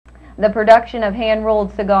The production of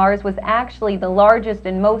hand-rolled cigars was actually the largest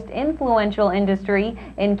and most influential industry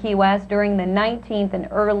in Key West during the 19th and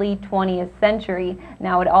early 20th century.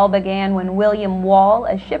 Now, it all began when William Wall,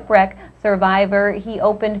 a shipwreck survivor, he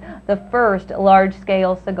opened the first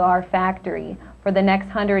large-scale cigar factory. For the next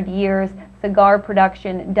 100 years, cigar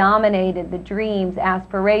production dominated the dreams,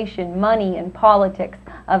 aspiration, money, and politics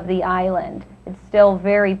of the island. It's still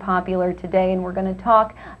very popular today, and we're going to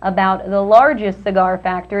talk about the largest cigar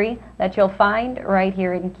factory that you'll find right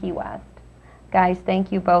here in Key West. Guys,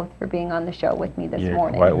 thank you both for being on the show with me this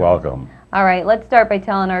morning. You're quite welcome. All right, let's start by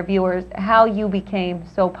telling our viewers how you became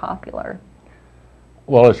so popular.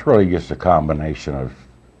 Well, it's really just a combination of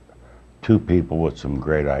two people with some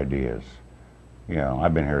great ideas. You know,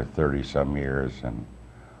 I've been here 30-some years, and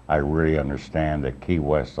I really understand that Key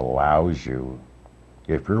West allows you,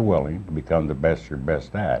 if you're willing, to become the best you're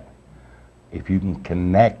best at. If you can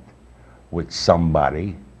connect with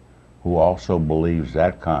somebody who also believes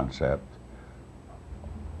that concept,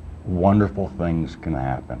 wonderful things can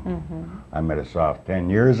happen. I met Assaf 10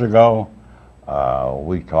 years ago.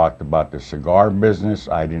 We talked about the cigar business.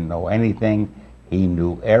 I didn't know anything. He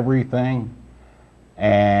knew everything.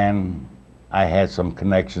 And I had some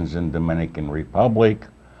connections in Dominican Republic.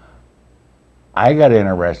 I got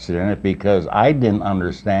interested in it because I didn't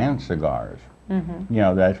understand cigars. You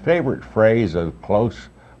know, that favorite phrase of close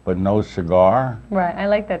but no cigar. Right, I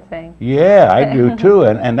like that saying. Yeah, I do too.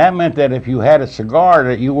 And that meant that if you had a cigar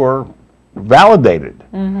that you were validated.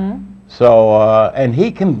 So, and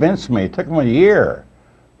he convinced me, it took him a year.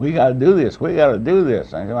 We got to do this, we got to do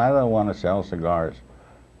this. I said, I don't want to sell cigars.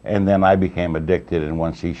 And then I became addicted, and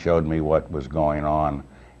once he showed me what was going on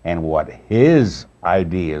and what his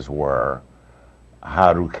ideas were,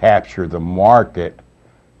 how to capture the market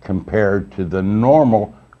compared to the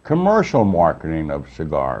normal commercial marketing of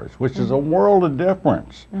cigars, which is a world of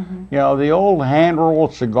difference. You know, the old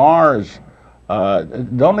hand-rolled cigars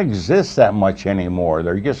don't exist that much anymore.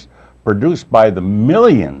 They're just produced by the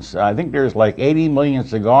millions. I think there's like 80 million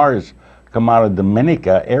cigars come out of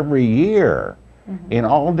Dominica every year in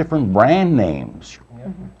all different brand names.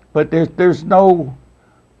 But there's no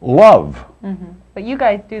love. But you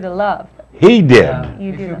guys do the love. He did. You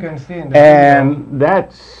If do you them. can see in the And video,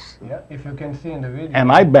 that's, if you can see in the video,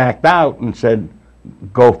 and I backed out and said,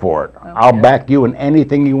 go for it. I'll back you in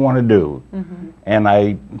anything you want to do. And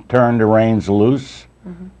I turned the reins loose,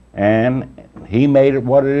 and he made it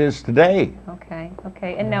what it is today. Okay,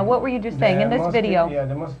 okay. And now what were you just saying in this video? Yeah,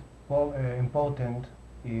 the most important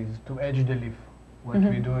is to edge the leaf. What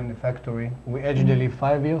we do in the factory, we edge the leaf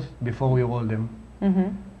 5 years before we roll them.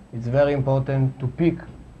 It's very important to pick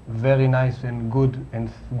very nice and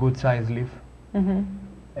good size leaf,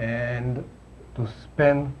 and to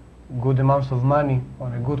spend good amounts of money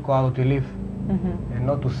on a good quality leaf, and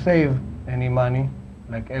not to save any money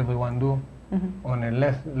like everyone do on a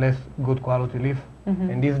less good quality leaf.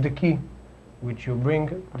 And this is the key, which you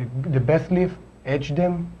bring the best leaf, edge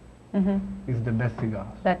them, is the best cigars.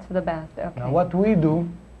 That's the best, okay. Now what we do,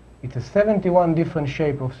 it's a 71 different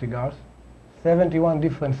shape of cigars, 71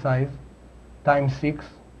 different size, times 6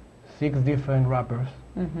 different wrappers,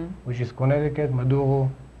 which is Connecticut, Maduro,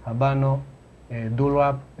 Habano, Dul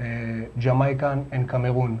Wrap, Jamaican, and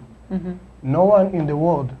Cameroon. No one in the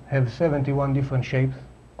world have 71 different shapes.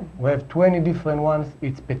 We have 20 different ones.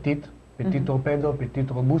 It's Petit Torpedo, Petit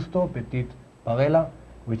Robusto, Petit Parella,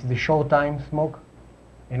 which is a short time smoke.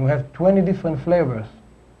 And we have 20 different flavors.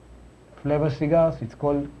 Flavor cigars, it's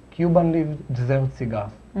called Cuban leaf dessert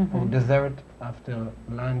cigars, or dessert after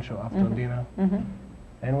lunch or after dinner.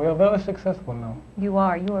 And we are very successful now. You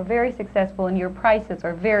are very successful, and your prices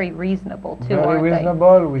are very reasonable too, Very aren't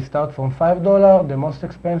reasonable. We start from $5. The most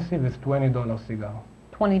expensive is $20 cigar.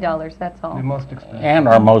 they? $20, that's all. The most expensive. And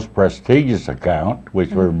our most prestigious account,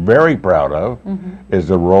 which we're very proud of, is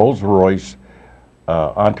the Rolls-Royce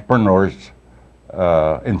Entrepreneurs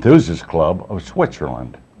Enthusiast Club of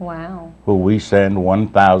Switzerland, Wow. who we send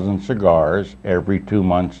 1,000 cigars every 2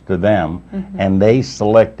 months to them, and they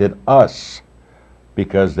selected us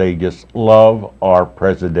because they just love our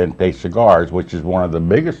Presidente cigars, which is one of the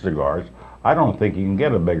biggest cigars. I don't think you can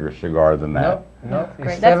get a bigger cigar than that. No,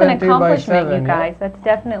 Great. it's That's an 70 by accomplishment, 7, you guys. That's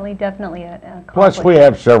definitely an accomplishment. Plus, we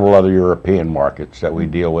have several other European markets that we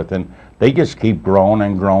deal with, and they just keep growing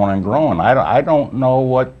and growing and growing. I don't know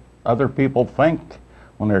what other people think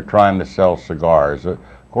when they're trying to sell cigars. Of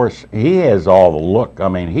course, he has all the look. I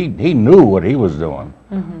mean, he knew what he was doing.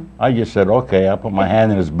 I just said, okay, I put my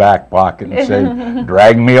hand in his back pocket and said,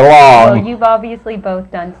 drag me Well, along. you've obviously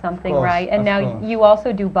both done something course, right, and of now course. you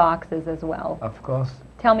also do boxes as well. Of course.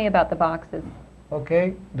 Tell me about the boxes.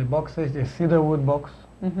 Okay, the box is a cedar wood box,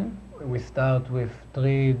 We start with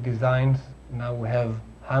 3 designs. Now we have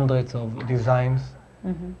hundreds of designs.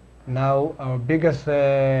 Now our biggest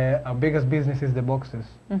business is the boxes.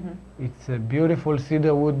 It's a beautiful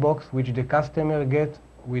cedar wood box which the customer gets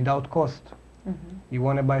without cost. You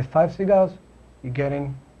want to buy 5 cigars, you're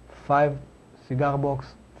getting 5 cigar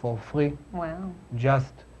box for free. Wow.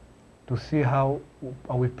 Just to see how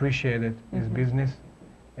we appreciate it, this business.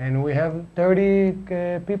 And we have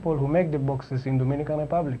 30 people who make the boxes in Dominican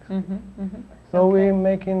Republic. So we're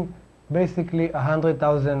making basically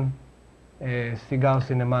 100,000 cigars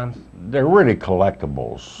in a month. They're really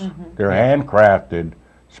collectibles. They're handcrafted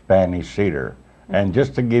Spanish cedar. And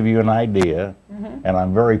just to give you an idea, and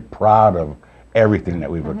I'm very proud of everything that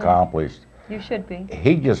we've accomplished. You should be.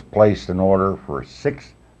 He just placed an order for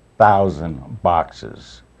 6,000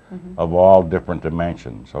 boxes of all different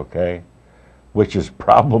dimensions, okay? Which is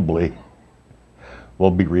probably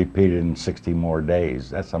will be repeated in 60 more days.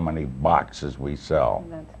 That's how many boxes we sell.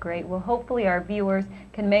 That's great. Well, hopefully our viewers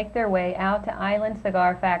can make their way out to Island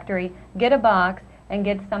Cigar Factory, get a box, and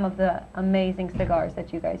get some of the amazing cigars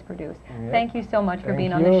that you guys produce. Yep. Thank you so much for Thank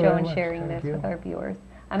being on you the show very and much. sharing Thank this you. with our viewers.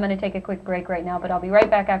 I'm going to take a quick break right now, but I'll be right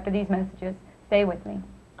back after these messages. Stay with me.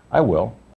 I will.